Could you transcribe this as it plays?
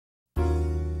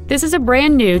This is a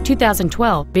brand new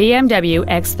 2012 BMW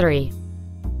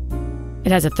X3. It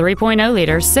has a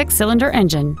 3.0-liter six-cylinder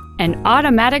engine, an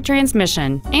automatic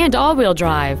transmission, and all-wheel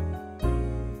drive.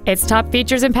 Its top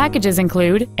features and packages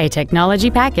include a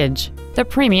technology package, the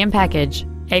premium package,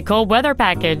 a cold weather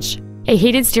package, a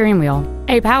heated steering wheel,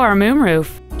 a power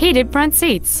moonroof, heated front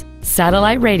seats,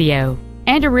 satellite radio,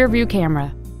 and a rear-view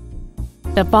camera.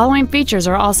 The following features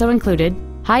are also included: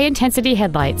 high-intensity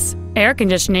headlights, air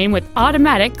conditioning with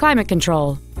automatic climate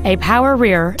control, a power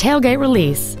rear tailgate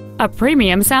release, a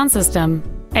premium sound system,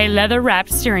 a leather-wrapped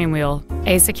steering wheel,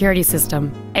 a security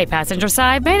system, a passenger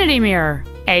side vanity mirror,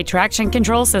 a traction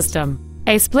control system,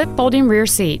 a split folding rear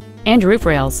seat, and roof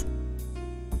rails.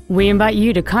 We invite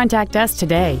you to contact us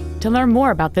today to learn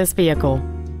more about this vehicle.